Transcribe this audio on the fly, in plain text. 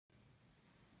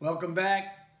Welcome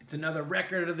back. It's another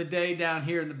record of the day down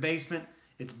here in the basement.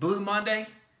 It's Blue Monday.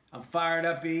 I'm fired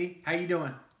up, E. How you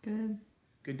doing? Good.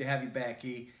 Good to have you back,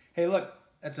 E. Hey, look,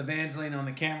 that's Evangeline on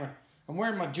the camera. I'm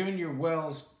wearing my Junior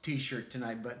Wells t-shirt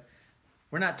tonight, but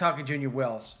we're not talking Junior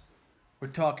Wells. We're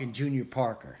talking Junior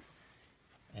Parker.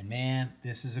 And man,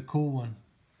 this is a cool one.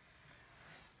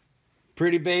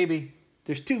 Pretty Baby.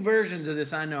 There's two versions of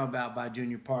this I know about by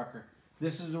Junior Parker.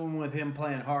 This is the one with him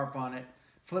playing harp on it.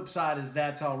 Flip side is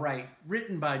That's All Right,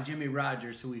 written by Jimmy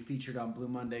Rogers, who we featured on Blue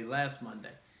Monday last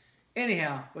Monday.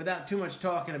 Anyhow, without too much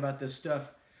talking about this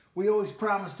stuff, we always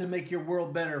promise to make your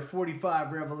world better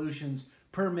 45 revolutions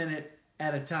per minute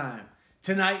at a time.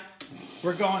 Tonight,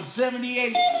 we're going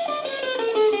 78.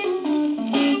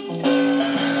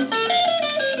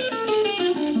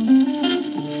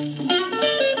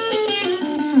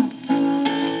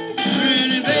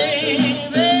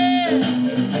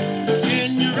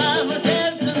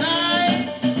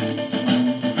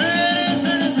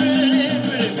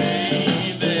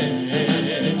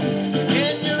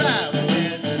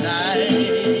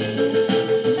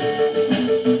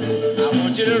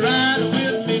 You to ride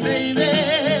with me, baby,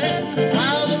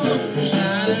 while the moon is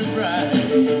shining bright.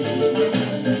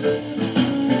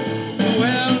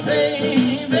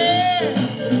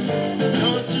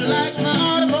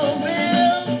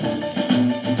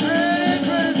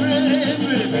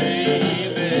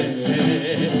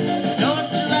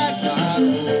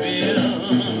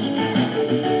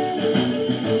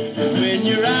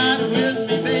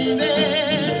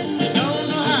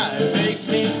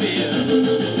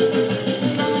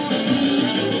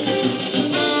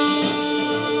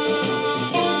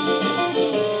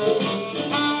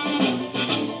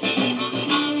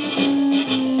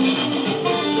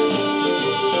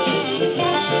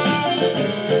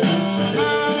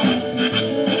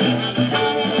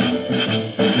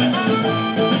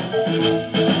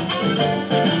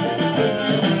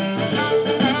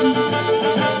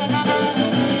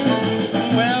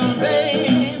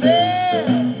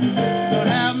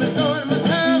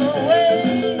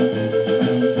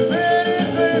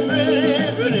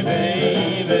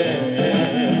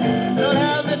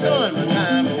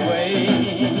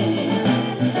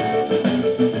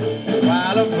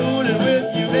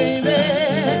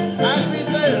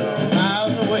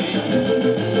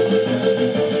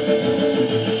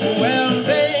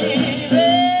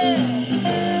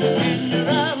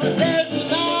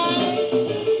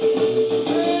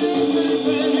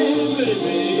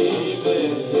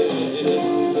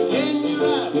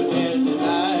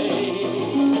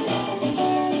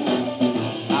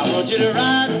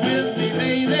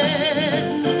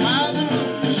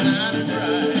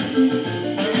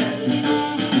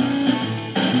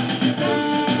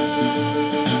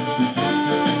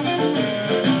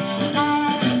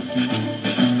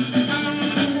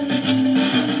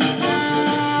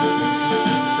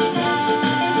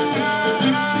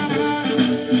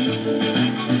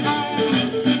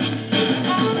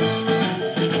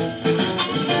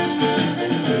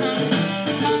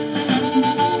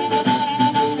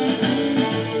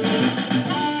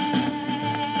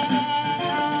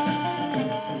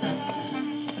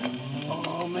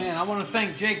 I want to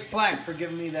thank Jake Flack for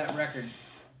giving me that record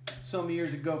some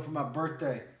years ago for my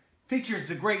birthday. Features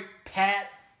the great Pat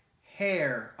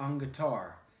Hare on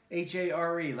guitar.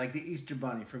 H-A-R-E, like the Easter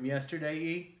Bunny from yesterday,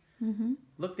 E. Mm-hmm.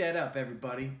 Look that up,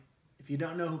 everybody. If you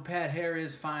don't know who Pat Hare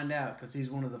is, find out, because he's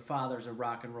one of the fathers of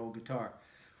rock and roll guitar.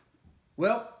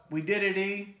 Well, we did it,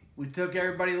 E. We took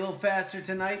everybody a little faster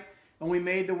tonight, and we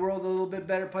made the world a little bit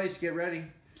better place. Get ready.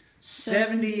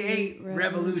 78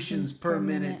 revolutions per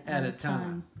minute at a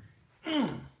time.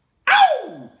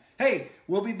 Ow! Hey,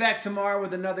 we'll be back tomorrow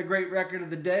with another great record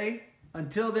of the day.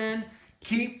 Until then,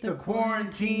 keep the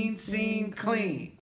quarantine scene clean.